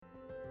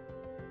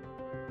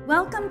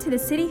Welcome to the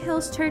City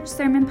Hills Church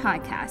Sermon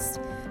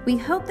Podcast. We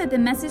hope that the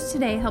message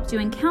today helped you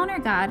encounter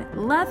God,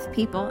 love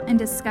people, and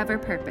discover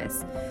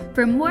purpose.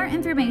 For more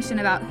information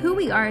about who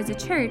we are as a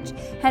church,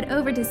 head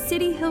over to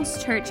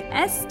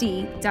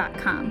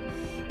cityhillschurchsd.com.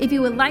 If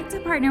you would like to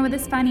partner with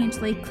us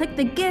financially, click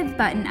the Give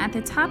button at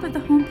the top of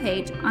the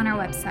homepage on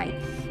our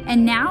website.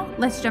 And now,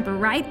 let's jump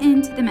right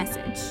into the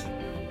message.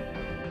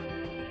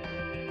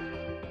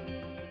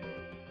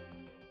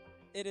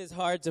 It is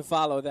hard to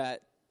follow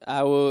that,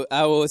 I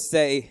will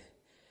say.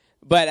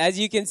 But as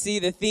you can see,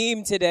 the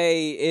theme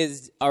today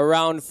is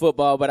around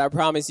football, but I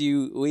promise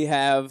you we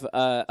have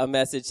a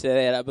message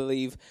today that I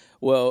believe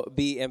will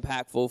be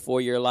impactful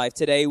for your life.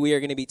 Today we are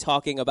going to be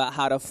talking about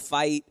how to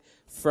fight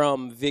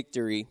from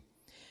victory.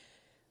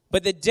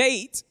 But the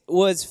date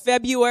was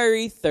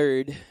February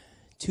 3rd,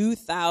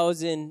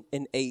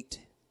 2008,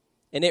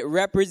 and it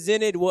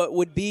represented what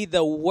would be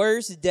the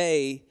worst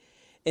day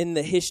in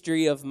the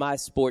history of my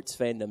sports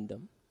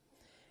fandom.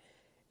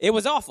 It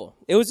was awful.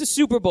 It was a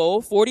Super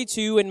Bowl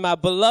 42, and my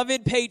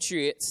beloved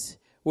Patriots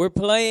were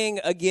playing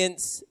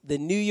against the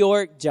New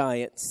York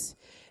Giants.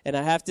 And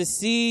I have to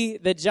see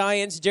the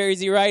Giants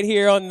jersey right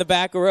here on the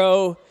back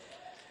row.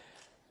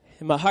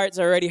 And my heart's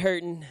already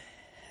hurting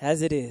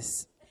as it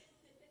is.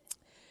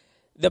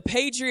 The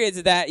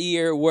Patriots that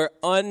year were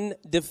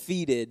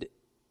undefeated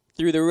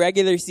through the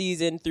regular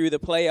season, through the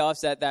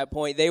playoffs at that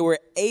point. They were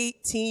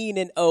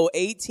 18-0,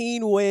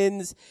 18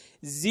 wins,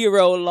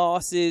 0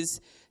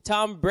 losses.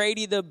 Tom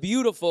Brady, the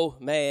beautiful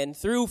man,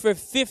 threw for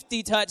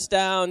 50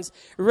 touchdowns.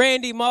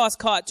 Randy Moss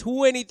caught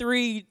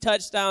 23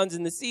 touchdowns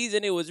in the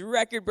season. It was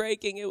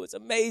record-breaking. It was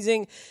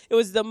amazing. It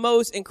was the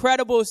most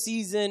incredible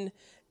season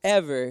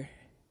ever.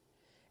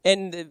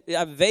 And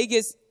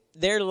Vegas,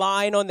 their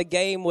line on the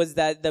game was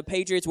that the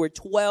Patriots were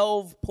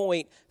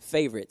 12-point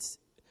favorites.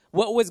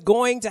 What was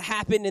going to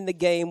happen in the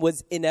game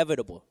was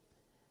inevitable.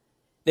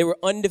 They were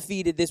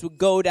undefeated. This would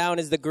go down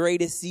as the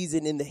greatest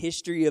season in the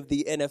history of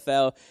the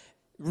NFL.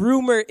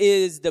 Rumor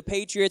is the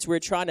Patriots were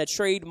trying to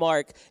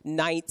trademark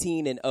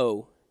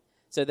 19-0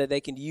 so that they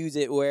can use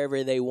it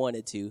wherever they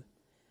wanted to.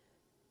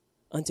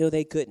 Until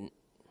they couldn't.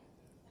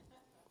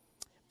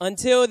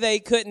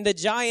 The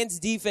Giants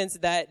defense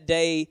that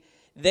day,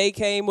 they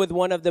came with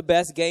one of the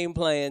best game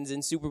plans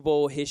in Super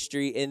Bowl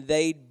history, and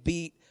they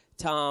beat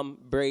Tom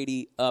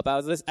Brady up.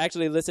 I was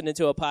actually listening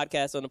to a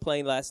podcast on the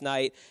plane last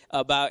night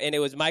and it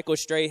was Michael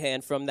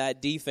Strahan from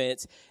that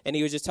defense, and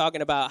he was just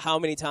talking about how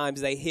many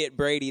times they hit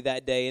Brady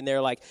that day, and they're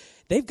like,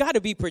 they've got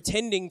to be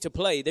pretending to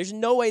play. There's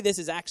no way this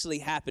is actually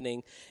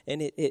happening,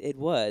 and it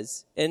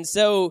was. And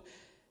so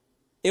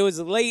it was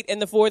late in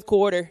the fourth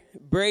quarter.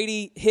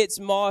 Brady hits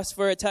Moss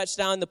for a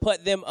touchdown to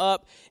put them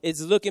up.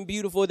 It's looking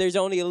beautiful. There's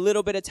only a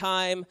little bit of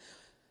time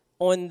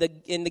in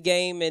the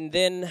game, and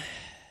then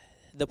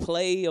the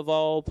play of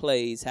all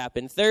plays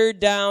happened. Third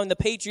down, the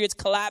Patriots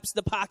collapse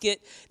the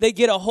pocket. They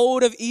get a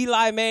hold of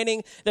Eli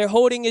Manning. They're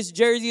holding his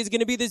jersey. It's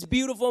going to be this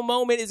beautiful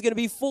moment. It's going to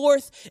be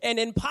fourth and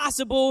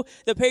impossible.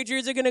 The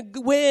Patriots are going to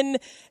win.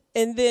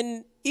 And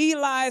then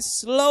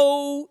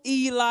slow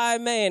Eli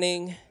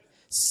Manning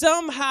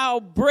somehow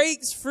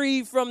breaks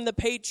free from the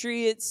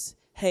Patriots'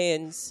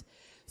 hands,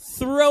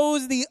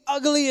 throws the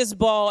ugliest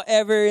ball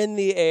ever in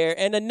the air,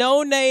 and a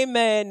no-name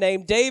man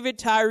named David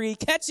Tyree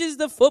catches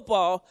the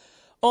football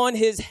on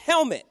his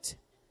helmet,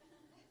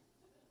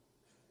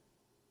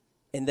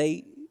 and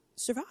they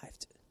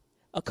survived.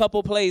 A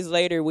couple plays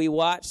later, we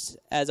watched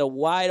as a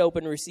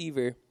wide-open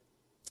receiver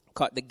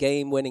caught the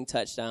game-winning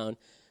touchdown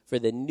for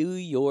the New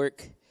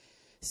York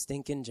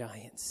stinking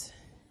Giants.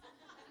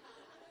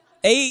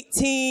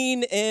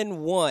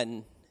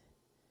 18-1.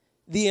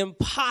 The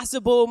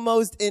impossible,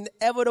 most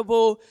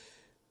inevitable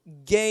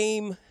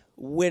game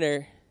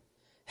winner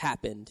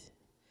happened.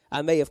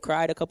 I may have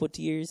cried a couple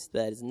tears.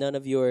 That is none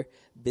of your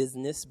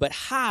business. But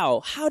how?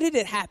 How did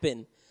it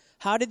happen?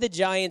 How did the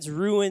Giants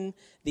ruin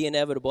the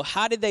inevitable?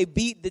 How did they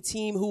beat the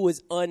team who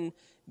was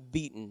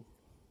unbeaten?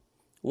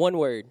 One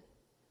word: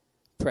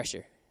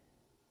 pressure.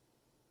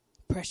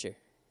 Pressure.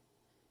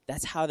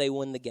 That's how they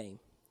won the game.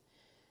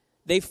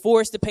 They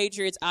forced the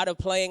Patriots out of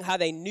playing how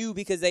they knew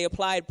because they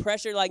applied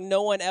pressure like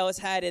no one else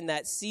had in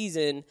that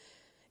season.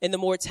 And the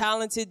more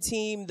talented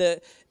team, the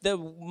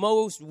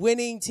most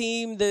winning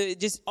team,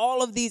 just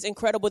all of these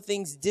incredible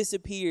things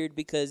disappeared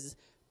because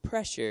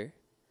pressure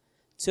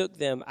took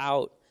them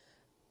out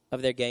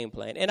of their game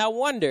plan. And I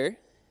wonder,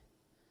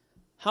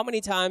 how many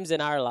times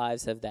in our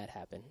lives have that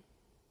happened?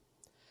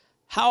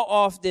 How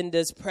often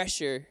does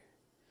pressure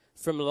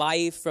from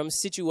life, from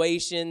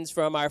situations,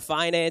 from our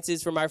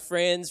finances, from our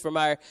friends, from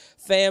our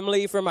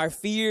family, from our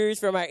fears,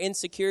 from our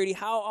insecurity,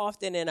 how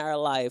often in our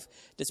life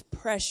does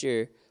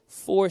pressure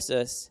force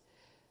us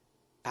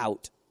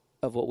out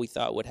of what we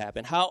thought would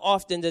happen? How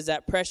often does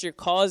that pressure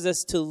cause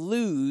us to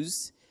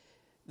lose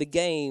the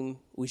game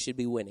we should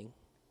be winning?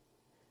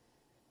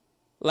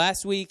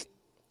 Last week,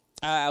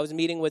 I was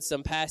meeting with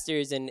some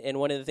pastors, and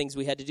one of the things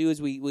we had to do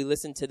is we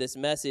listened to this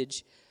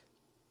message,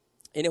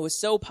 and it was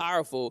so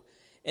powerful.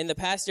 And the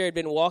pastor had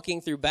been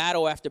walking through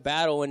battle after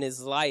battle in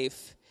his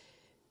life,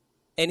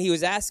 And he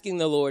was asking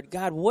the Lord,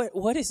 God,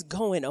 what is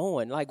going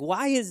on? Like,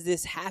 why is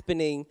this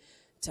happening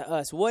to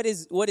us? What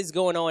is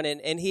going on?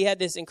 And he had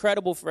this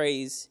incredible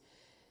phrase,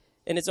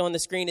 and it's on the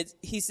screen.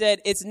 He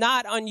said, it's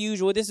not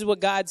unusual. This is what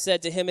God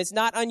said to him. It's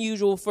not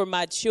unusual for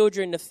my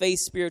children to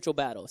face spiritual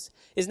battles.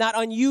 It's not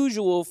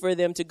unusual for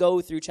them to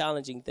go through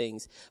challenging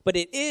things. But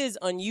it is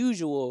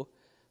unusual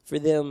for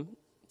them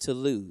to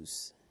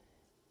lose.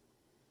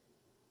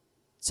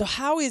 So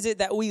how is it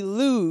that we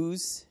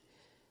lose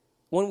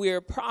when we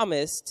are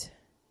promised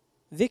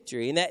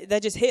victory? And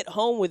that just hit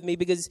home with me,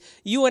 because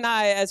you and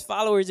I, as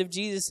followers of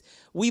Jesus,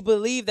 we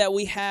believe that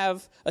we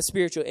have a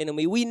spiritual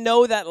enemy. We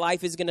know that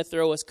life is going to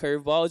throw us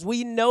curveballs.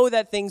 We know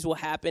that things will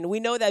happen. We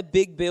know that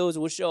big bills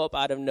will show up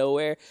out of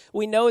nowhere.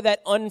 We know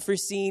that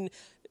unforeseen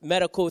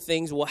medical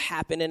things will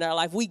happen in our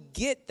life. We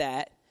get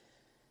that.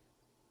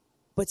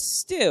 But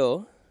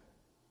still,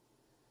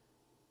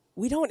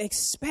 we don't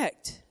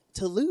expect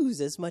to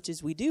lose as much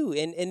as we do.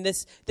 And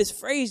this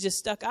phrase just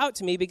stuck out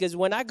to me, because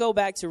when I go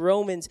back to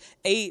Romans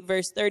 8,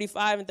 verse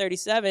 35 and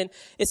 37,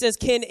 it says,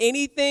 can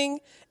anything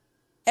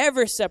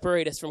ever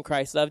separate us from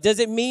Christ's love? Does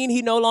it mean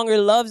he no longer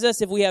loves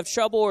us if we have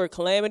trouble or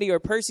calamity or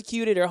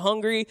persecuted or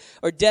hungry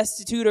or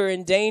destitute or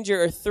in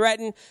danger or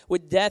threatened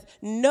with death?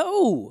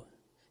 No.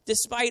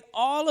 Despite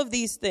all of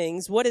these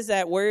things, what is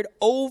that word?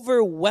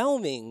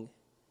 Overwhelming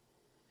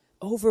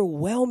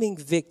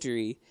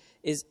victory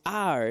is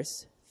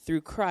ours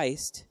through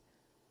Christ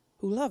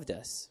who loved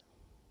us.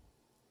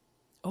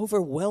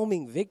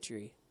 Overwhelming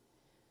victory.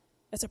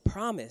 That's a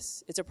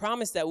promise. It's a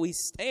promise that we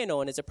stand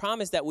on. It's a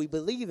promise that we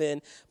believe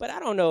in. But I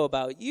don't know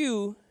about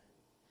you.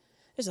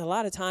 There's a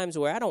lot of times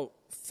where I don't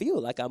feel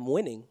like I'm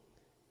winning.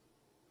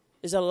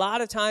 There's a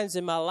lot of times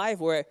in my life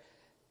where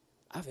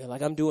I feel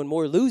like I'm doing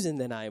more losing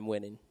than I am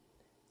winning.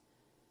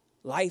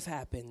 Life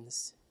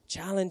happens.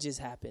 Challenges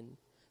happen.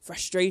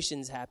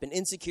 Frustrations happen.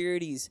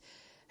 Insecurities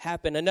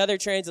happen. Another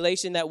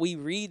translation that we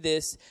read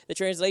this, the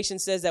translation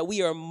says that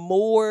we are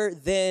more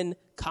than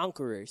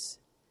conquerors.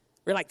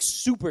 We're like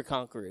super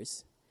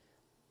conquerors.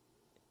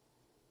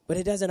 But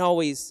it doesn't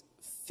always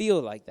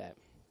feel like that.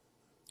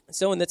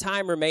 So in the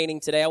time remaining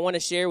today, I want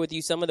to share with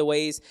you some of the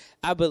ways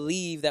I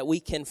believe that we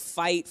can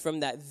fight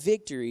from that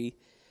victory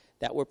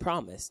that we're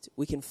promised.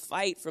 We can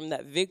fight from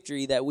that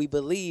victory that we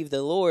believe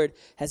the Lord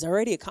has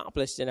already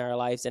accomplished in our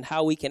lives, and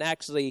how we can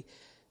actually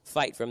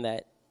fight from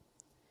that.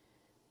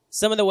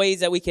 Some of the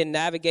ways that we can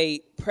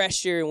navigate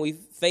pressure and we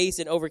face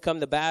and overcome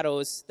the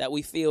battles that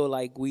we feel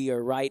like we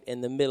are right in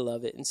the middle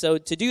of it. And so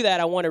to do that,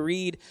 I want to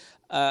read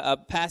a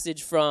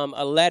passage from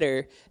a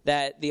letter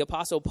that the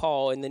Apostle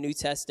Paul in the New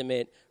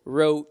Testament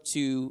wrote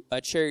to a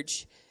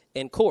church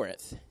in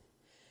Corinth.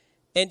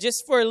 And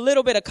just for a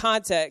little bit of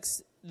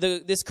context,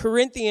 this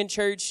Corinthian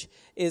church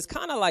is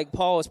kind of like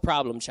Paul's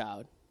problem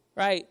child,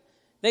 right?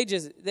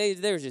 There's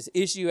just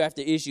issue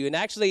after issue. And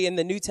actually in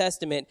the New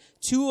Testament,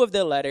 2 of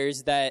the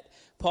letters that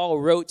Paul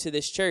wrote to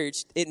this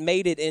church, it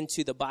made it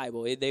into the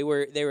Bible. They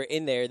were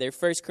in there. They're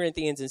 1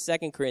 Corinthians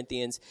and 2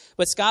 Corinthians.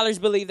 But scholars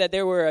believe that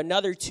there were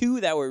another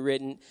 2 that were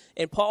written.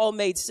 And Paul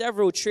made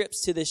several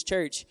trips to this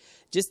church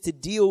just to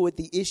deal with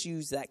the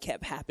issues that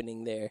kept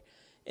happening there.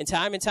 And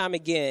time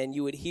again,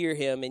 you would hear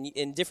him, and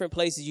in different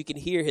places you can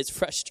hear his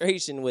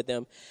frustration with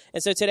them.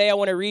 And so today I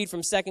want to read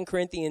from 2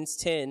 Corinthians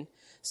 10,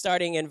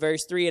 starting in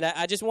verse 3. And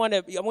I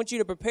want you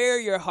to prepare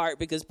your heart,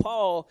 because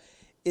Paul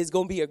is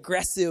going to be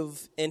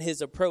aggressive in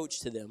his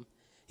approach to them.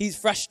 He's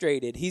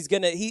frustrated.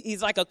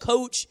 He's like a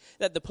coach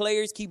that the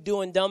players keep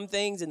doing dumb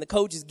things and the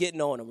coach is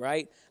getting on him,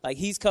 right? Like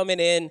he's coming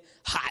in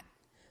hot.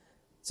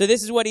 So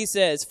this is what he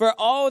says. For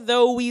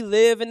although we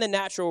live in the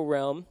natural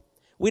realm,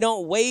 we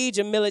don't wage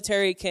a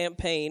military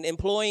campaign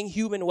employing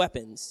human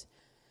weapons.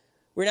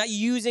 We're not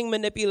using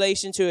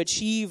manipulation to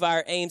achieve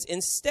our aims.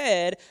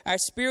 Instead, our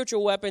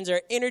spiritual weapons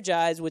are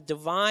energized with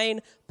divine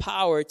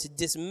power to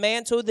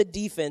dismantle the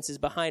defenses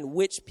behind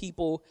which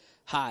people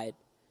hide.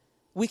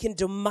 We can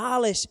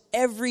demolish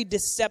every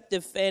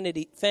deceptive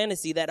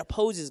fantasy that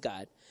opposes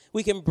God.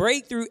 We can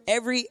break through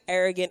every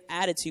arrogant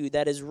attitude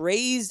that is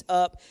raised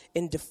up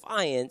in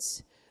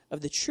defiance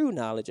of the true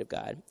knowledge of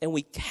God. And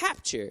we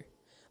capture,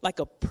 like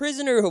a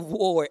prisoner of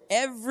war,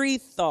 every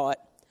thought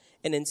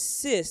and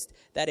insist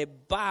that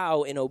it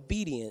bow in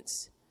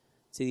obedience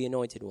to the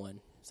Anointed One.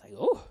 It's like,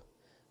 oh,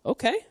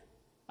 okay.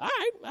 All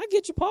right, I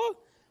get you, Paul.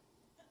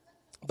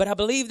 But I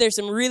believe there's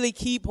some really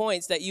key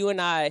points that you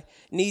and I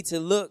need to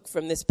look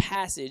from this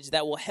passage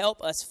that will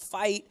help us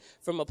fight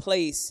from a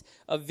place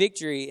of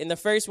victory. And the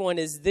first one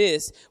is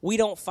this: we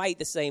don't fight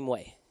the same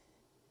way.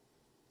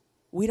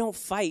 We don't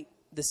fight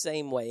the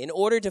same way. In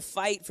order to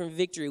fight from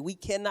victory, we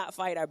cannot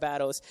fight our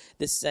battles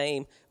the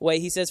same way.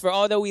 He says, for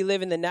although we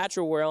live in the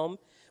natural realm,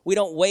 we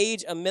don't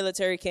wage a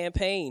military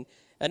campaign.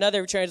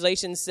 Another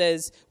translation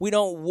says, we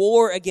don't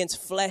war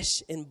against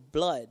flesh and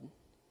blood.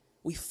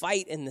 We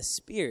fight in the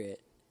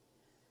Spirit.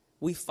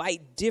 We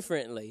fight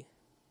differently.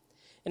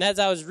 And as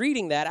I was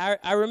reading that,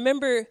 I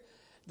remember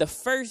the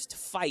first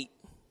fight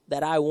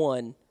that I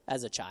won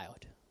as a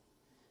child.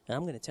 And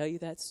I'm going to tell you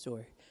that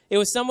story. It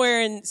was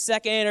somewhere in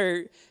second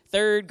or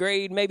third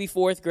grade, maybe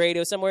fourth grade. It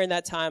was somewhere in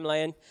that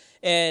timeline.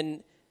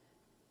 And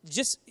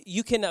just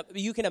you can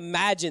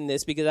imagine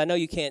this, because I know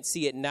you can't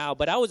see it now,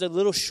 but I was a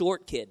little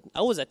short kid.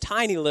 I was a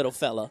tiny little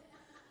fella,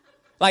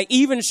 like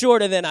even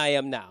shorter than I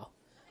am now,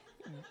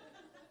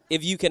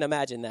 if you can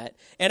imagine that.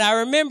 And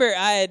I remember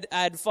I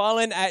had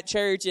fallen at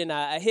church, and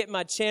I hit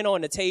my chin on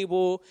the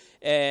table,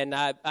 and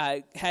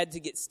I had to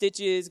get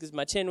stitches because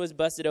my chin was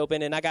busted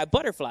open, and I got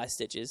butterfly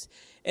stitches.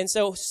 And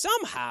so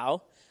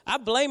somehow, I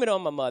blame it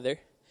on my mother.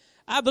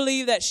 I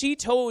believe that she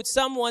told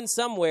someone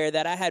somewhere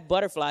that I had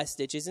butterfly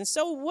stitches. And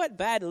so what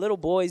bad little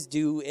boys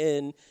do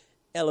in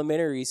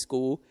elementary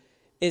school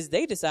is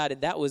they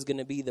decided that was going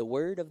to be the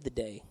word of the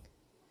day.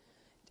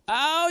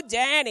 Oh,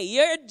 Danny,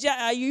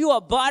 are you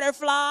a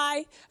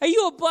butterfly? Are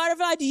you a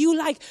butterfly? Do you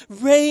like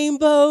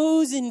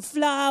rainbows and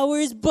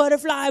flowers?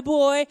 Butterfly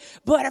boy,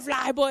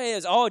 butterfly boy. It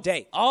was all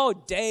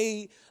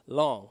day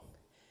long.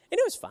 And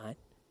it was fine.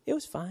 It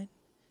was fine.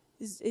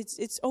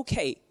 It's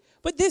okay.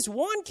 But this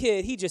one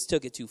kid, he just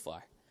took it too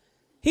far.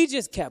 He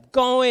just kept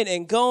going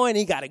and going.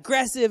 He got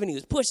aggressive, and he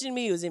was pushing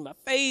me. He was in my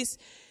face.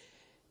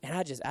 And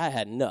I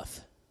had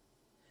enough.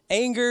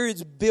 Anger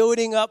is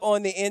building up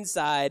on the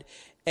inside.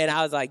 And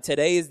I was like,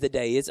 today is the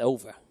day. It's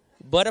over.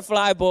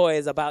 Butterfly boy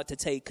is about to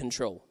take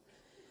control.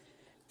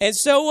 And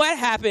so what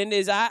happened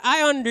is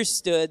I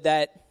understood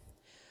that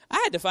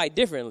I had to fight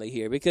differently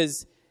here,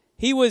 because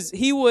he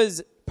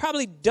was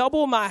probably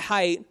double my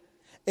height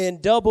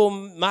and double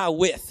my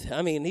width.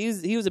 I mean,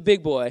 he was a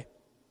big boy.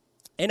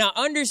 And I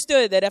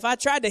understood that if I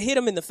tried to hit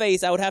him in the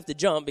face, I would have to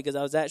jump because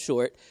I was that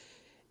short.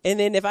 And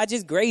then if I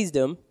just grazed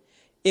him,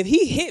 if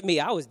he hit me,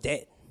 I was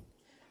dead.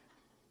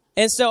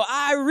 And so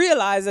I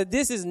realized that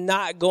this is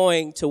not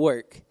going to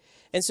work.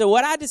 And so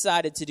what I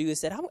decided to do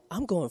is said,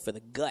 I'm going for the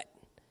gut.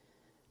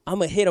 I'm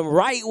going to hit him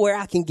right where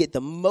I can get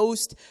the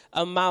most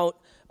amount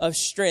of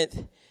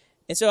strength.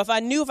 And so if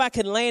I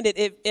could land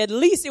it, at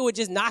least it would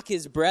just knock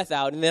his breath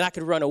out, and then I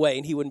could run away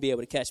and he wouldn't be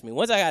able to catch me.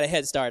 Once I got a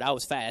head start, I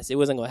was fast. It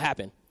wasn't going to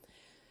happen.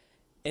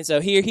 And so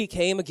here he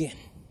came again.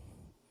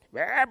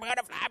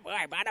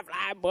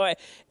 Butterfly boy.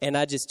 And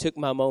I just took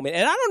my moment.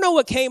 And I don't know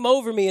what came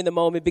over me in the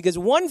moment, because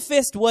one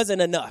fist wasn't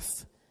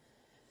enough.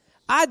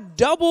 I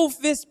double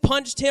fist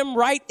punched him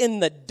right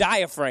in the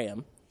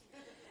diaphragm.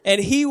 And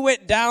he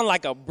went down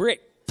like a brick.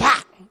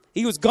 Pop!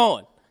 He was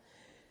gone.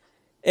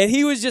 And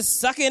he was just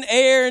sucking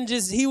air, and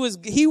he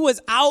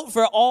was out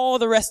for all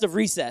the rest of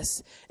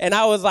recess. And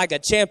I was like a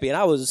champion.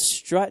 I was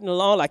strutting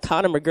along like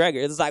Conor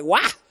McGregor. It was like,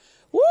 wow,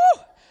 woo!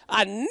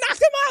 I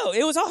knocked him out.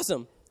 It was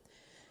awesome.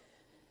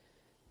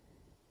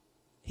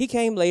 He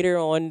came later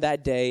on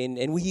that day,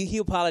 and he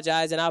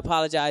apologized, and I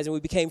apologized, and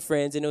we became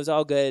friends, and it was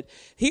all good.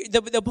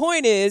 The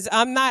point is,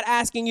 I'm not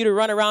asking you to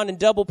run around and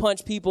double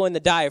punch people in the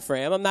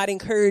diaphragm. I'm not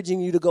encouraging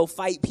you to go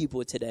fight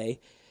people today.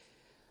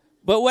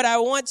 But what I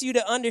want you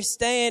to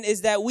understand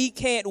is that we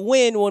can't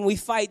win when we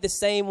fight the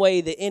same way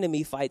the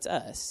enemy fights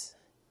us.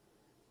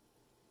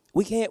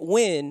 We can't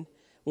win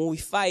when we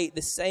fight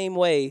the same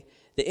way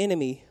the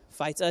enemy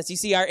fights us. You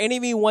see, our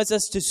enemy wants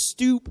us to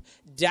stoop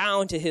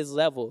down to his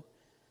level.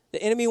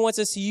 The enemy wants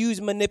us to use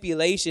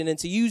manipulation and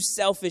to use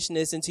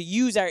selfishness and to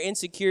use our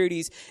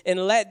insecurities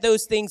and let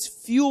those things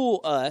fuel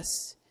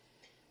us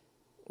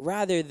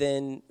rather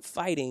than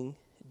fighting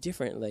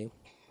differently.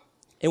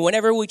 And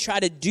whenever we try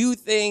to do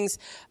things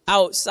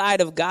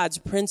outside of God's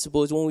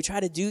principles, when we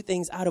try to do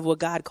things out of what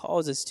God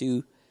calls us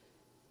to,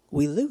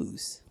 we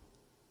lose.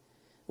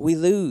 We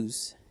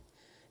lose.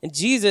 And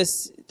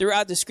Jesus,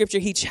 throughout the scripture,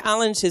 he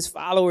challenged his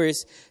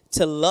followers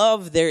to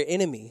love their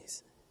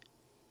enemies.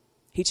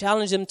 He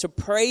challenged them to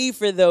pray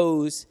for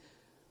those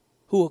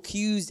who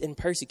accused and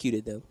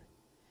persecuted them.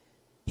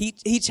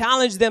 He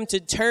challenged them to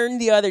turn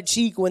the other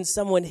cheek when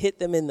someone hit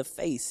them in the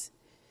face.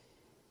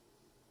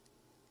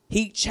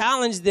 He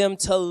challenged them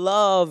to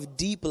love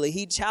deeply.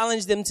 He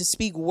challenged them to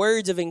speak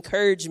words of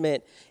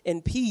encouragement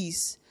and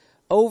peace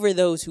over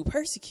those who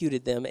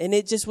persecuted them. And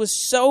it just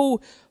was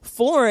so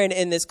foreign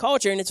in this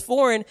culture, and it's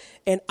foreign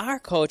in our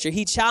culture.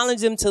 He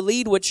challenged them to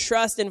lead with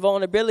trust and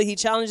vulnerability. He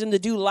challenged them to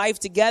do life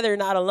together,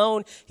 not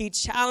alone. He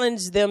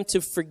challenged them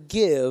to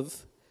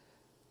forgive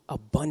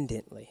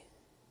abundantly.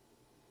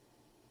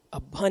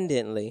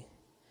 Abundantly.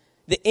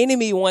 The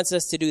enemy wants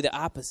us to do the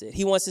opposite.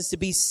 He wants us to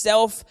be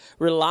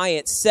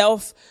self-reliant,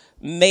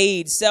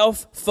 self-made,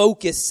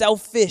 self-focused,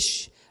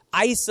 selfish,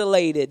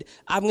 isolated.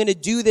 I'm going to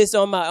do this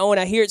on my own.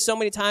 I hear it so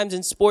many times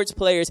in sports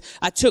players.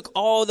 I took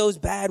all those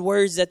bad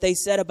words that they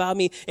said about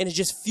me, and it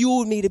just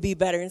fueled me to be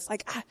better. And it's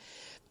like,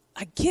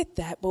 I get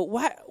that, but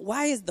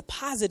why is the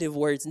positive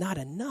words not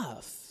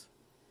enough?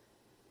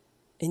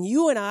 And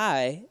you and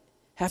I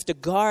have to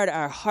guard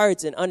our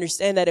hearts and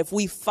understand that if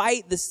we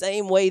fight the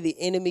same way the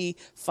enemy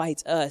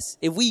fights us,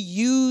 if we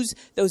use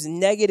those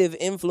negative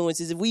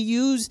influences, if we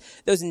use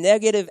those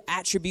negative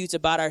attributes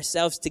about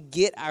ourselves to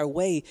get our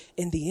way,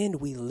 in the end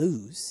we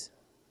lose.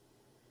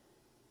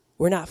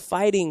 We're not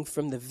fighting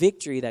from the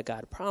victory that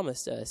God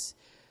promised us.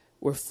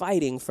 We're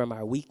fighting from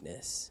our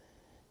weakness.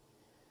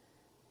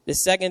 The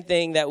second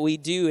thing that we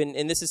do,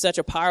 and this is such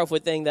a powerful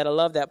thing that I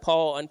love that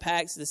Paul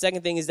unpacks, the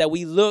second thing is that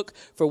we look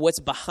for what's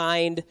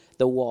behind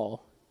the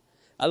wall.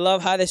 I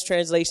love how this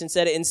translation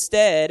said it.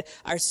 Instead,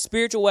 our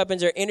spiritual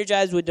weapons are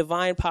energized with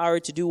divine power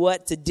to do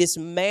what? To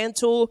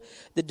dismantle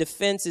the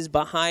defenses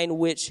behind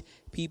which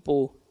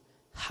people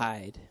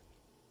hide.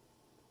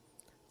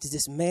 To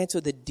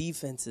dismantle the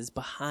defenses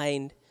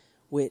behind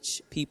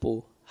which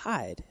people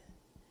hide.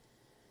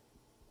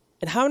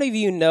 And how many of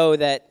you know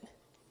that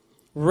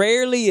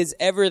rarely is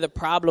ever the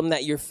problem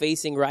that you're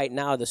facing right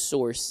now the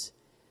source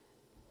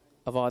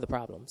of all the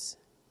problems?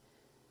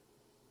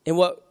 And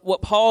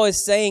what Paul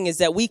is saying is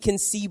that we can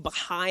see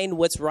behind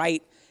what's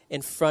right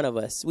in front of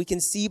us. We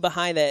can see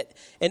behind that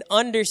and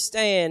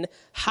understand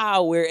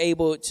how we're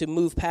able to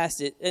move past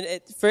it. And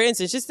for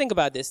instance, just think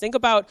about this. Think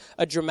about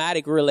a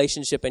dramatic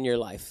relationship in your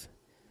life.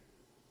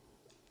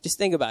 Just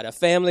think about it. A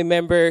family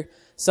member,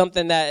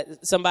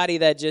 somebody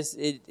that just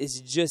is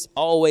just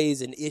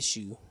always an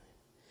issue.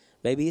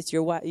 Maybe it's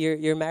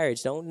your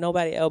marriage. Don't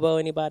nobody elbow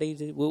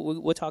anybody.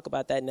 We'll talk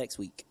about that next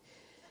week.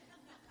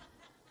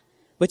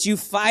 But you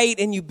fight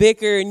and you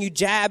bicker and you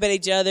jab at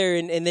each other,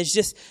 and there's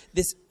just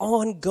this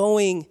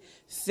ongoing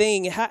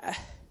thing.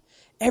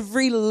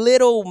 Every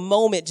little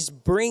moment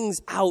just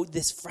brings out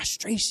this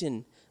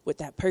frustration with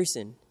that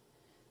person,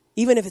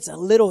 even if it's a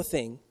little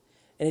thing.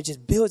 And it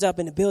just builds up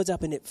and it builds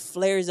up and it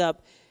flares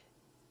up.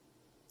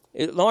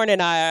 Lauren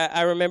and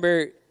I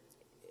remember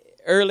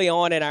early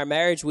on in our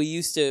marriage, we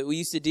used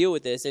to deal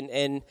with this,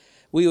 and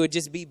we would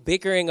just be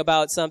bickering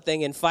about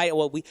something and fight.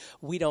 Well,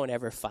 we don't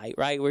ever fight,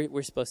 right?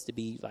 We're supposed to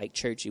be like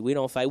churchy. We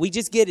don't fight. We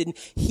just get in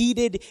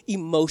heated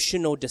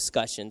emotional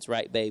discussions,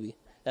 right, baby?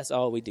 That's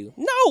all we do.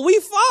 No, we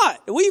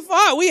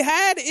fought. We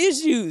had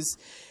issues.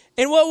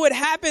 And what would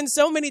happen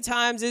so many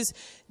times is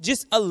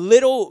just a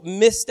little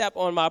misstep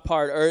on my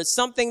part, or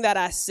something that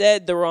I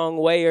said the wrong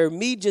way, or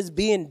me just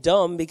being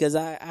dumb because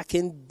I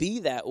can be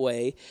that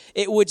way.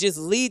 It would just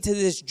lead to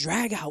this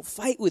drag out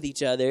fight with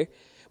each other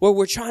where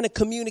we're trying to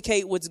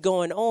communicate what's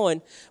going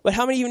on. But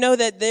how many of you know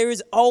that there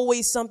is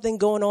always something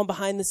going on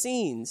behind the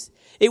scenes?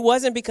 It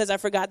wasn't because I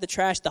forgot the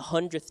trash the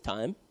 100th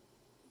time,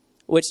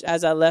 which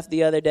as I left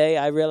the other day,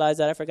 I realized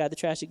that I forgot the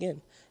trash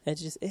again. And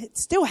it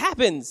still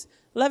happens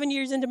 11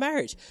 years into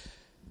marriage.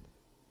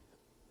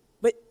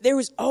 But there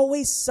was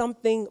always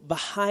something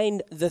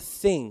behind the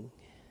thing.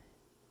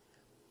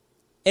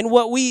 And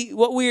what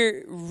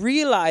we're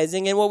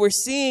realizing and what we're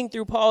seeing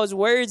through Paul's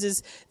words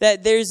is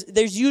that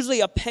there's usually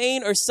a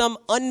pain or some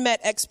unmet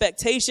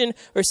expectation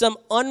or some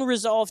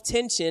unresolved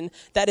tension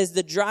that is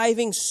the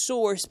driving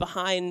source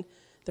behind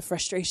the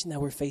frustration that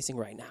we're facing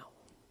right now.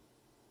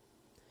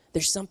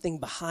 There's something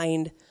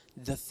behind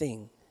the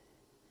thing.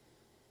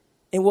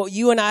 And what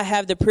you and I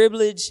have the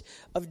privilege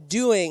of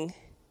doing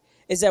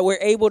is that we're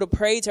able to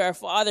pray to our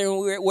Father, and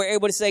we're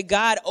able to say,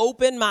 God,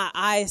 open my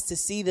eyes to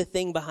see the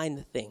thing behind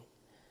the thing.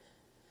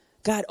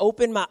 God,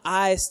 open my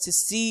eyes to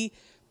see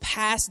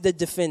past the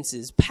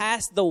defenses,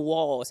 past the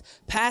walls,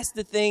 past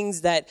the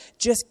things that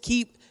just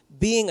keep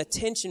being a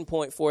tension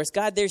point for us.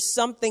 God, there's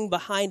something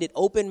behind it.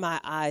 Open my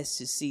eyes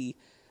to see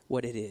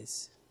what it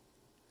is.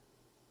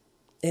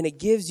 And it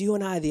gives you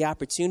and I the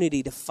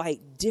opportunity to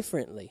fight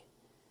differently.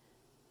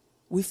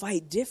 We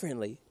fight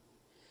differently.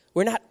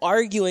 We're not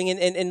arguing,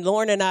 and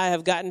Lauren and I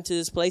have gotten to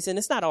this place, and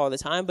it's not all the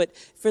time, but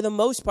for the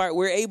most part,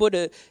 we're able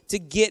to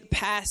get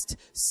past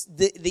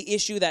the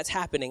issue that's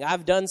happening.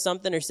 I've done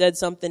something or said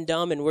something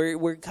dumb, and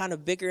we're kind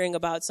of bickering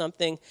about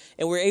something,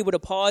 and we're able to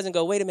pause and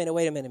go, wait a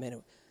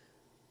minute.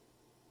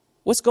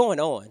 What's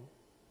going on?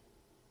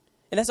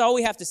 And that's all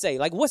we have to say.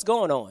 Like, what's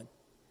going on?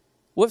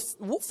 What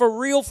for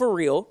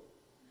real,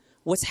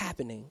 what's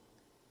happening?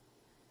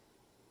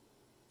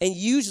 And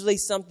usually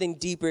something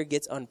deeper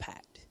gets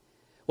unpacked.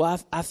 Well,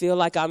 I feel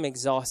like I'm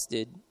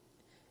exhausted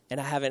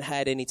and I haven't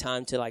had any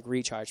time to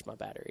recharge my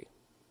battery.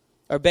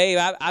 Or babe,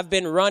 I've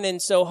been running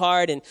so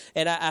hard and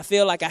I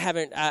feel like I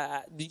haven't,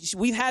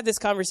 we've had this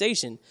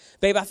conversation.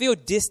 Babe, I feel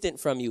distant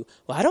from you.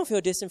 Well, I don't feel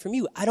distant from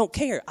you. I don't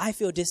care. I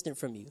feel distant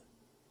from you.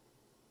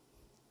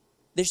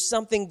 There's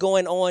something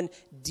going on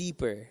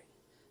deeper,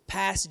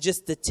 past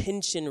just the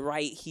tension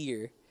right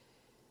here.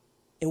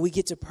 And we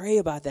get to pray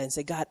about that and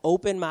say, God,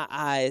 open my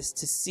eyes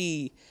to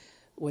see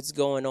what's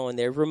going on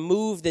there.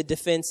 Remove the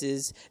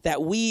defenses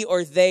that we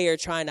or they are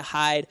trying to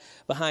hide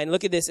behind.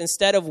 Look at this.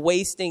 Instead of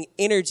wasting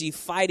energy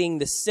fighting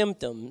the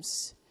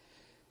symptoms,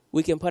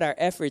 we can put our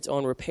efforts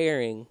on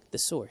repairing the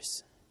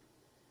source.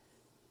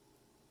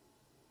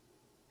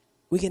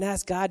 We can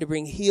ask God to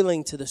bring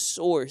healing to the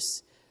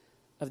source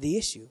of the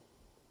issue.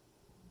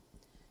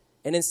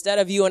 And instead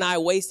of you and I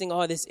wasting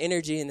all this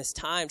energy and this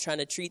time trying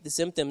to treat the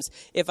symptoms,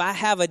 if I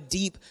have a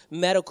deep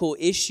medical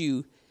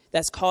issue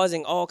that's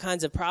causing all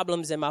kinds of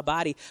problems in my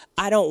body,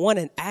 I don't want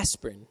an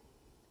aspirin.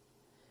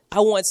 I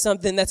want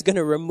something that's going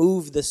to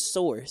remove the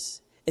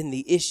source and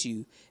the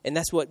issue. And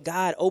that's what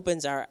God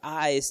opens our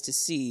eyes to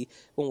see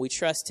when we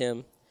trust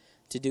him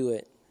to do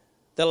it.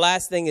 The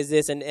last thing is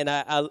this, and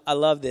I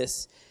love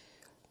this.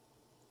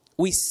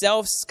 We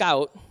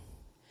self-scout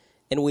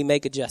and we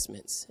make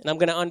adjustments. And I'm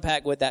going to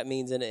unpack what that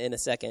means in a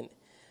second.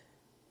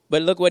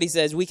 But look what he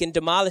says. We can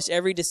demolish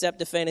every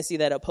deceptive fantasy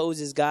that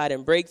opposes God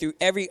and break through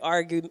every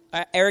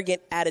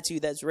arrogant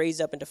attitude that's raised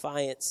up in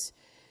defiance.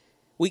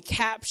 We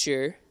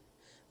capture,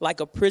 like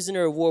a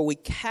prisoner of war, we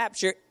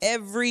capture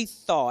every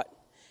thought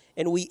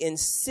and we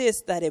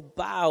insist that it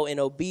bow in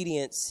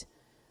obedience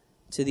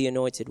to the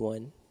Anointed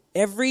One.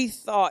 Every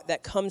thought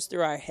that comes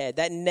through our head,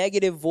 that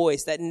negative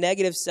voice, that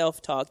negative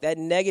self-talk, that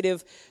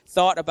negative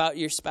thought about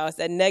your spouse,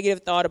 that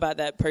negative thought about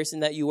that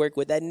person that you work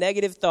with, that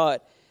negative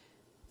thought,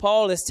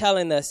 Paul is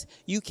telling us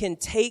you can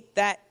take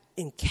that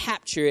and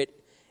capture it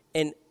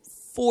and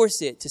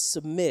force it to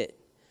submit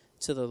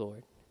to the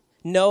Lord.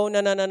 No.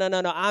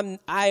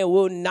 I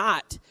will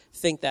not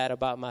think that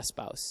about my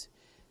spouse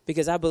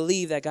because I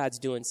believe that God's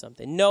doing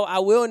something. No, I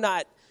will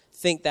not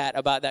think that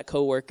about that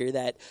coworker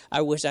that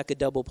I wish I could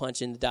double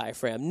punch in the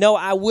diaphragm. No,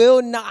 I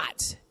will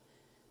not.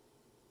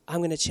 I'm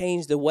going to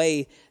change the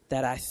way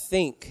that I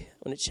think.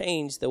 I'm going to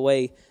change the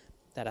way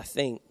that I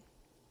think.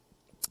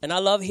 And I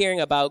love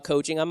hearing about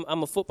coaching.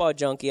 I'm a football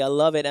junkie. I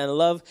love it, and I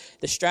love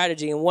the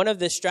strategy. And one of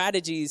the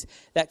strategies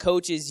that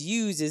coaches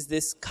use is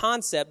this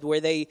concept where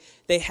they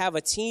have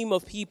a team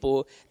of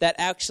people that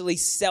actually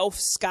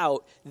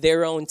self-scout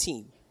their own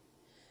team.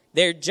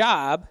 Their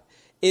job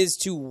is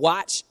to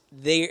watch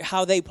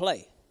how they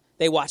play.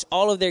 They watch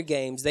all of their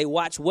games. They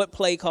watch what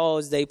play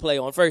calls they play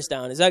on first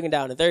down and second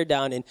down and third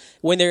down. And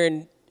when they're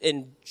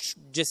in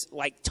just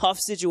like tough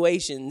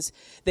situations,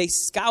 they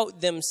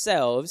scout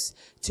themselves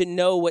to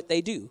know what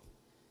they do.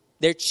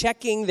 They're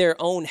checking their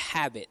own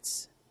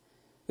habits.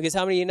 Because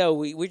how many of you know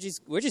we're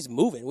just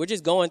moving. We're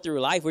just going through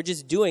life. We're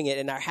just doing it,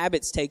 and our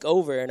habits take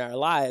over in our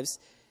lives.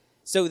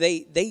 So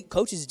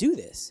coaches do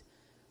this.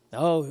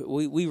 Oh,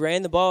 we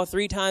ran the ball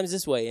 3 times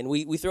this way, and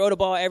we throw the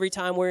ball every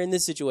time we're in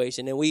this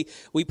situation, and we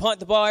punt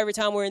the ball every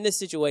time we're in this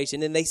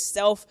situation, and they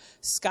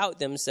self-scout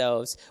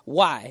themselves.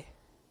 Why?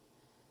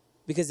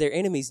 Because their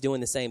enemy's doing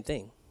the same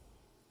thing.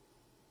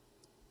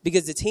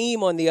 Because the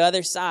team on the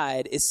other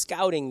side is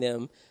scouting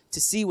them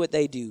to see what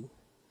they do,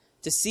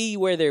 to see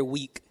where they're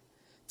weak,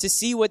 to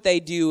see what they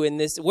do in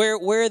this, where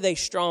are they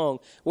strong,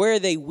 where are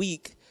they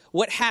weak,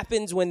 what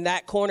happens when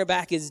that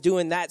cornerback is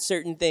doing that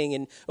certain thing,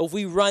 and if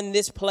we run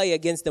this play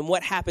against them,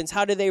 what happens,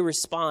 how do they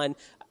respond?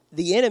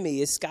 The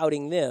enemy is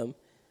scouting them,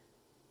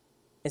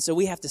 and so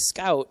we have to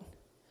scout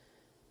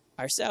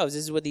ourselves.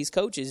 This is what these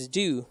coaches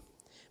do.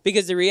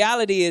 Because the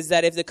reality is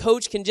that if the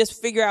coach can just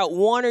figure out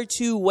 1 or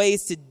 2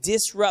 ways to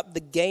disrupt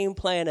the game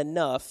plan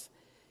enough,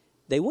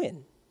 they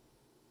win.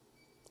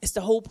 It's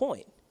the whole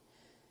point.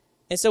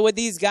 And so what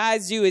these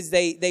guys do is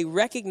they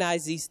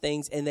recognize these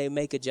things and they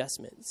make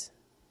adjustments.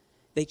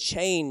 They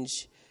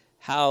change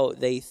how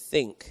they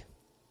think.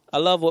 I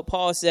love what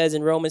Paul says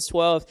in Romans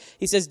 12.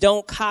 He says,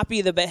 don't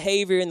copy the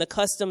behavior and the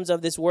customs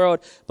of this world,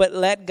 but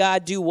let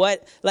God do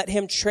what? Let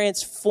him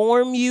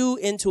transform you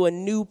into a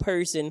new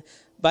person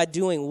by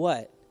doing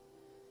what?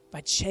 By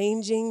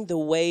changing the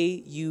way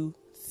you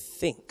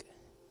think.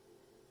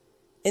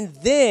 And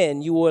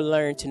then you will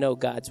learn to know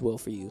God's will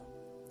for you.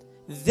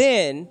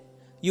 Then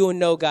you will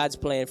know God's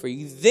plan for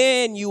you.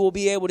 Then you will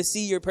be able to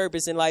see your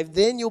purpose in life.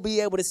 Then you'll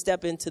be able to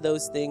step into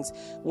those things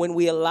when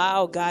we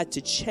allow God to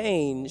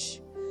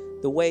change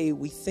the way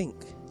we think.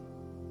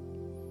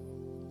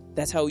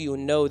 That's how you will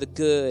know the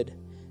good,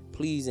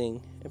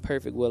 pleasing, and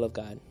perfect will of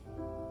God.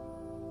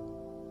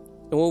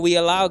 And when we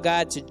allow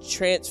God to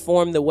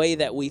transform the way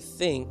that we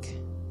think,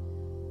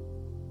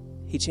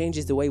 he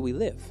changes the way we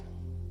live.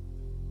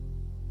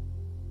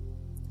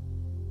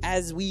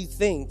 As we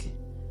think,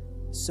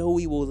 so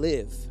we will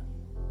live.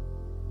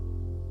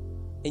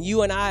 And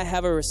you and I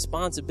have a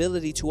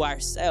responsibility to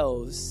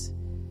ourselves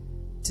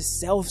to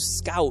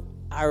self-scout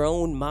our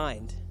own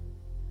mind,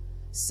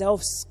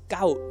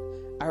 self-scout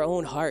our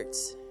own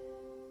hearts.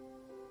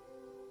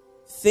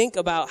 Think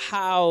about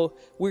how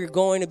we're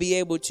going to be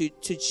able to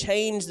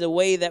change the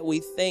way that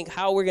we think,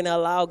 how we're going to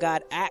allow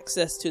God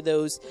access to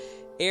those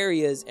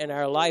areas in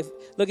our life.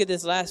 Look at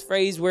this last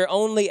phrase. We're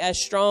only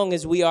as strong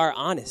as we are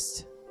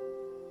honest.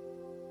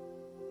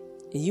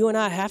 And you and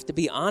I have to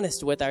be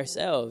honest with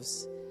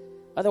ourselves.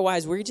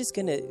 Otherwise, we're just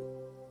going to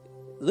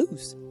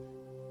lose.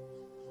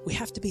 We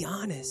have to be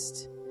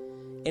honest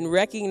and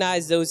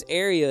recognize those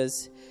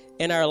areas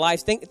in our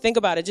life. Think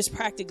about it just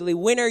practically.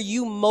 When are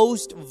you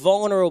most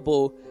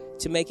vulnerable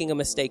to making a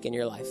mistake in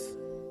your life?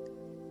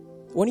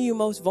 When are you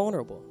most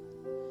vulnerable?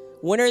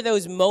 When are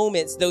those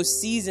moments,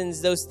 those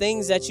seasons, those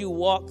things that you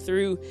walk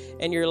through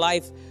in your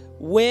life?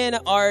 When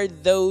are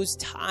those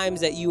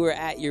times that you are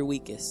at your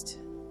weakest?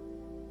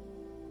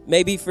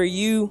 Maybe for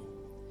you,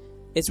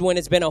 it's when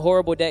it's been a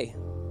horrible day.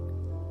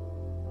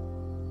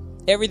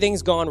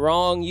 Everything's gone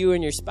wrong. You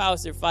and your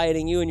spouse are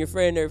fighting. You and your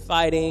friend are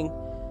fighting.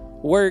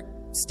 Work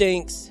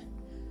stinks.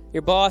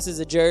 Your boss is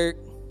a jerk.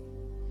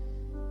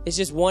 It's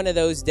just one of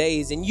those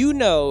days. And you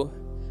know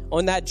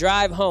on that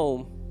drive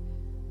home,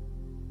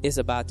 it's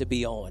about to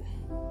be on.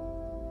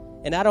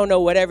 And I don't know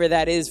whatever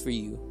that is for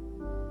you.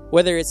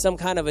 Whether it's some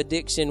kind of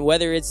addiction,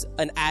 whether it's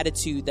an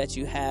attitude that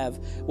you have,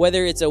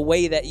 whether it's a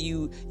way that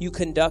you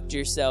conduct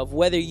yourself,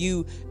 whether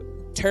you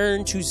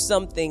turn to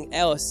something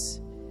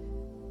else,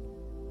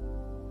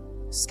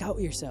 scout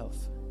yourself.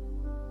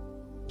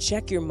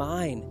 Check your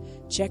mind,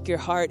 check your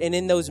heart, and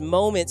in those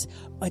moments,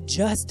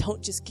 adjust.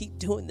 Don't just keep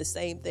doing the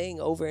same thing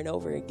over and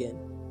over again.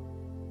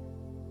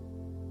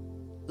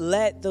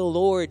 Let the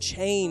Lord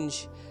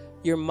change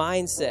your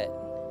mindset.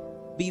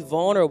 Be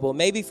vulnerable.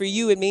 Maybe for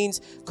you, it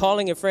means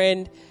calling a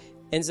friend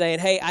and saying,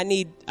 hey, I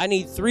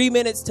need 3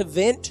 minutes to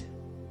vent,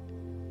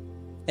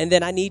 and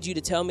then I need you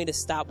to tell me to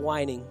stop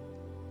whining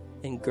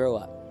and grow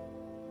up.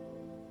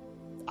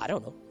 I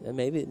don't know.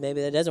 Maybe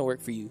that doesn't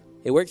work for you.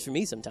 It works for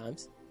me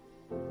sometimes.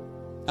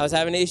 I was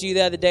having an issue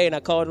the other day, and I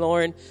called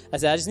Lauren. I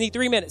said, I just need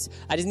 3 minutes.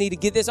 I just need to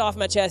get this off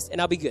my chest,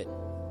 and I'll be good.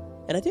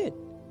 And I did.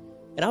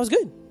 And I was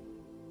good.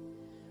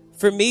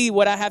 For me,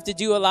 what I have to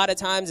do a lot of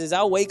times is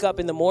I'll wake up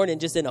in the morning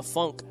just in a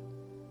funk.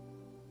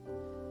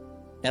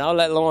 And I'll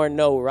let Lauren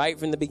know right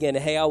from the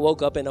beginning, hey, I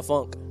woke up in a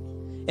funk.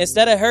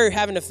 Instead of her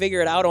having to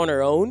figure it out on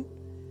her own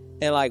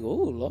and like, oh,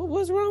 Lord,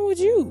 what's wrong with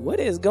you? What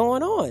is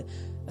going on?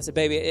 I said,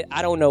 baby,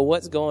 I don't know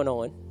what's going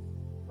on.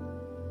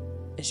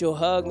 And she'll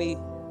hug me.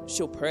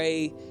 She'll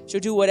pray. She'll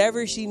do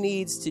whatever she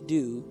needs to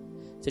do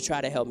to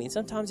try to help me. And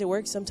sometimes it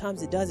works.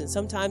 Sometimes it doesn't.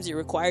 Sometimes it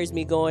requires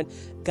me going,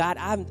 God,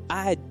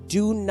 I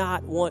do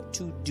not want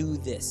to do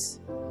this.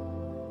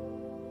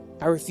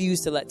 I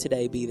refuse to let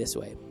today be this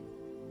way.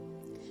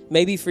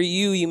 Maybe for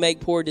you, you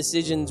make poor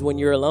decisions when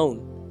you're alone.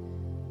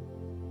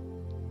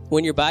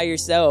 When you're by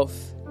yourself.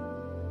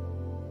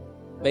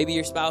 Maybe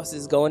your spouse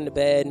is going to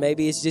bed.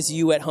 Maybe it's just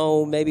you at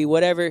home. Maybe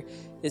whatever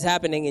is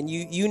happening. And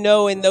you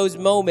know in those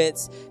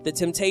moments, the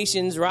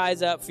temptations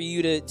rise up for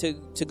you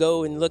to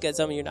go and look at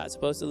something you're not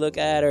supposed to look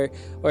at, or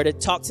to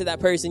talk to that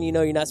person you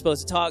know you're not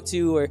supposed to talk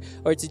to,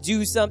 or to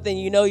do something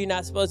you know you're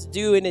not supposed to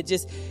do. And it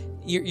just,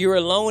 you're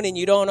alone and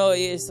you don't know.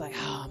 It's like,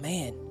 oh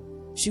man,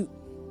 shoot,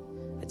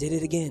 I did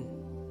it again.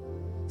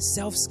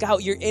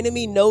 Self-scout. Your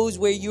enemy knows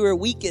where you are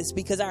weakest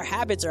because our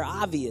habits are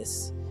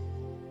obvious.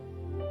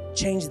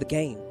 Change the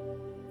game.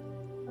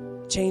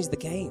 Change the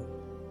game.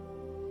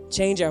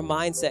 Change our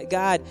mindset.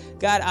 God,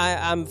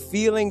 I'm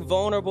feeling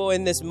vulnerable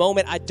in this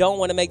moment. I don't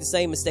want to make the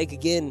same mistake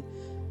again.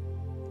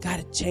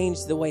 God,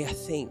 change the way I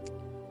think.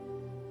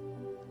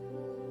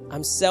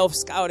 I'm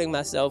self-scouting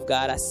myself,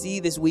 God. I see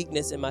this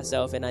weakness in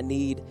myself and I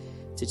need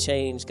to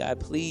change. God,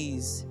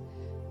 please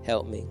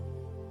help me.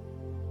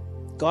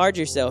 Guard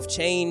yourself.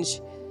 Change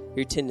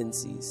your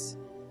tendencies.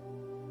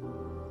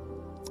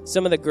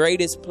 Some of the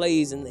greatest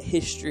plays in the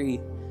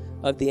history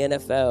of the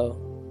NFL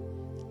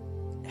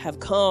have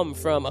come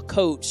from a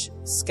coach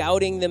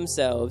scouting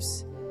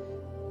themselves,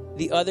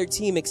 the other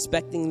team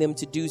expecting them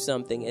to do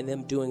something, and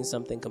them doing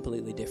something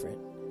completely different.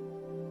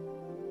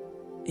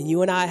 And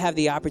you and I have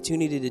the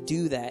opportunity to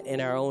do that in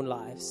our own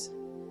lives.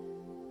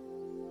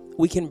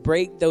 We can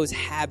break those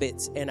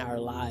habits in our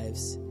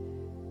lives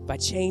by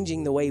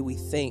changing the way we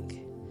think,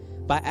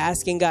 by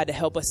asking God to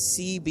help us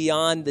see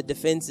beyond the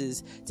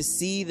defenses, to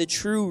see the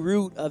true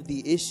root of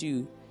the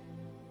issue.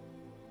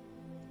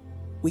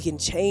 We can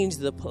change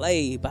the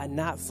play by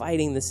not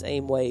fighting the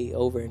same way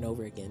over and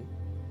over again.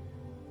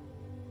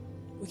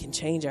 We can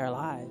change our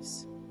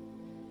lives.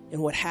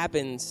 And what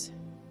happens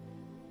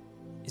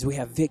is we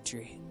have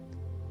victory.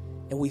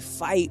 And we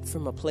fight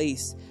from a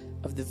place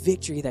of the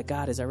victory that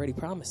God has already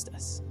promised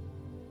us.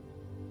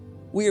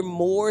 We're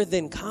more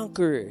than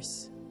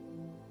conquerors.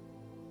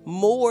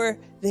 More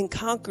than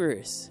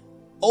conquerors.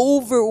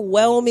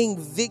 Overwhelming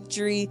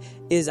victory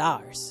is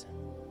ours.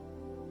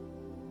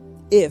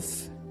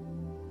 If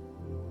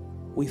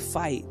we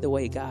fight the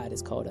way God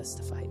has called us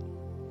to fight.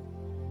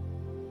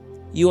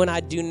 You and I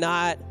do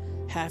not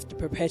have to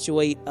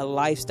perpetuate a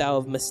lifestyle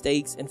of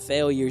mistakes and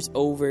failures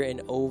over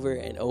and over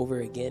and over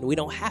again. We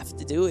don't have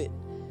to do it.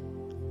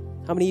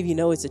 How many of you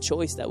know it's a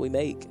choice that we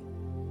make?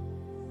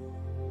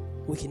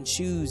 We can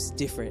choose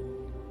different.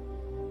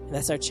 And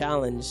that's our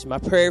challenge. My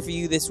prayer for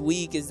you this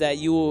week is that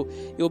you'll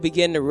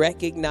begin to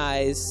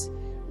recognize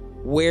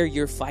where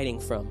you're fighting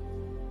from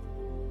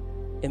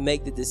and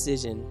make the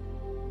decision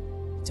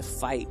to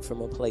fight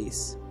from a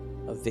place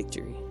of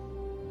victory.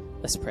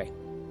 Let's pray.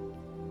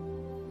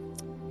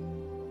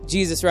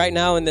 Jesus, right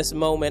now in this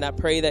moment, I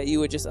pray that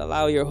you would just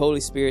allow your Holy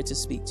Spirit to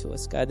speak to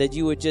us, God, that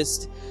you would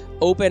just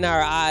open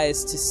our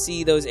eyes to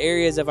see those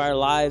areas of our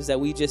lives that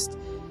we've just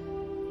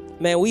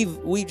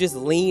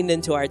leaned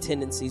into our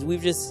tendencies.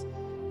 We've just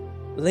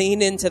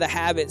leaned into the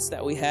habits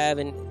that we have.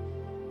 And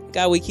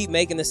God, we keep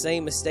making the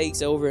same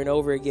mistakes over and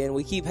over again.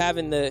 We keep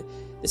having the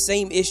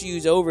same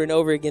issues over and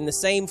over again, the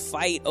same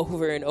fight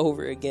over and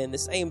over again, the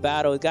same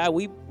battle. God,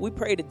 we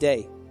pray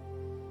today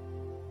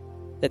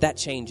that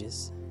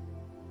changes.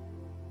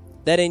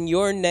 That in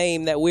your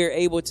name that we're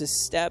able to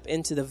step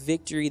into the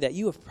victory that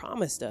you have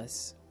promised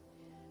us.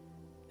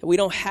 That we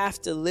don't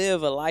have to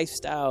live a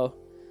lifestyle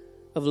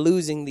of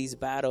losing these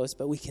battles,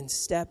 but we can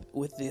step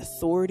with the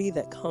authority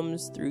that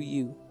comes through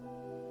you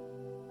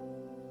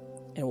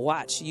and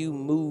watch you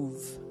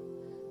move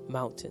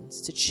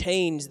mountains, to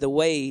change the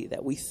way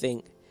that we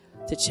think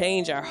to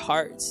change our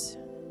hearts,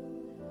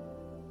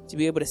 to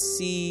be able to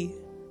see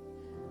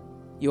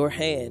your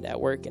hand at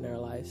work in our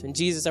life. And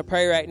Jesus, I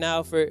pray right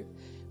now for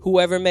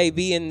whoever may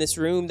be in this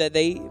room that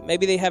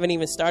maybe they haven't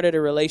even started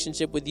a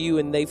relationship with you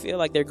and they feel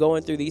like they're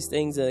going through these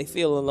things and they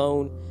feel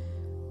alone.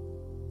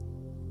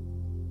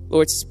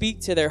 Lord, speak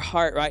to their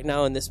heart right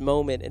now in this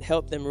moment and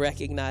help them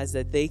recognize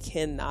that they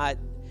cannot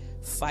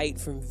fight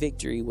from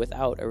victory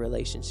without a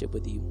relationship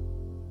with you.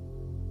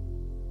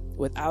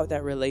 Without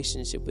that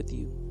relationship with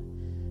you.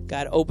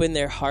 God, open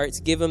their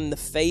hearts, give them the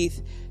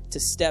faith to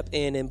step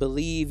in and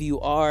believe you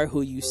are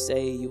who you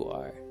say you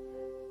are.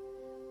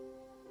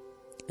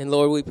 And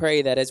Lord, we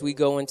pray that as we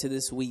go into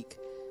this week,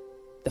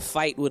 the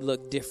fight would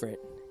look different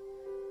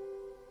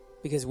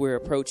because we're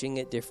approaching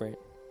it different.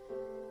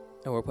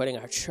 And we're putting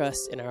our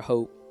trust and our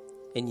hope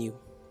in you.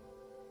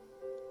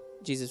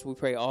 Jesus, we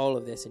pray all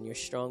of this in your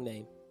strong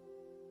name.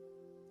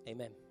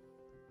 Amen.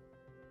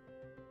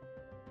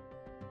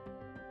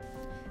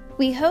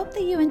 We hope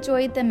that you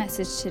enjoyed the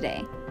message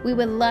today. We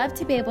would love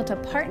to be able to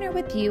partner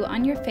with you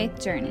on your faith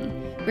journey.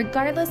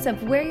 Regardless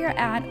of where you're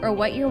at or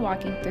what you're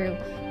walking through,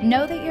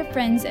 know that your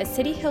friends at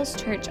City Hills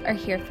Church are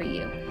here for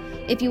you.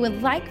 If you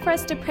would like for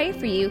us to pray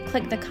for you,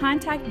 click the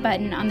contact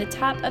button on the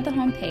top of the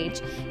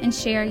homepage and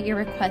share your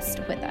request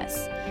with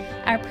us.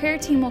 Our prayer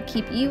team will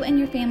keep you and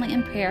your family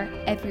in prayer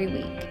every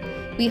week.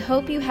 We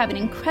hope you have an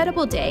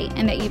incredible day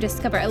and that you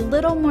discover a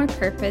little more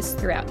purpose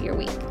throughout your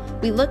week.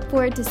 We look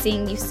forward to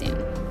seeing you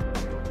soon.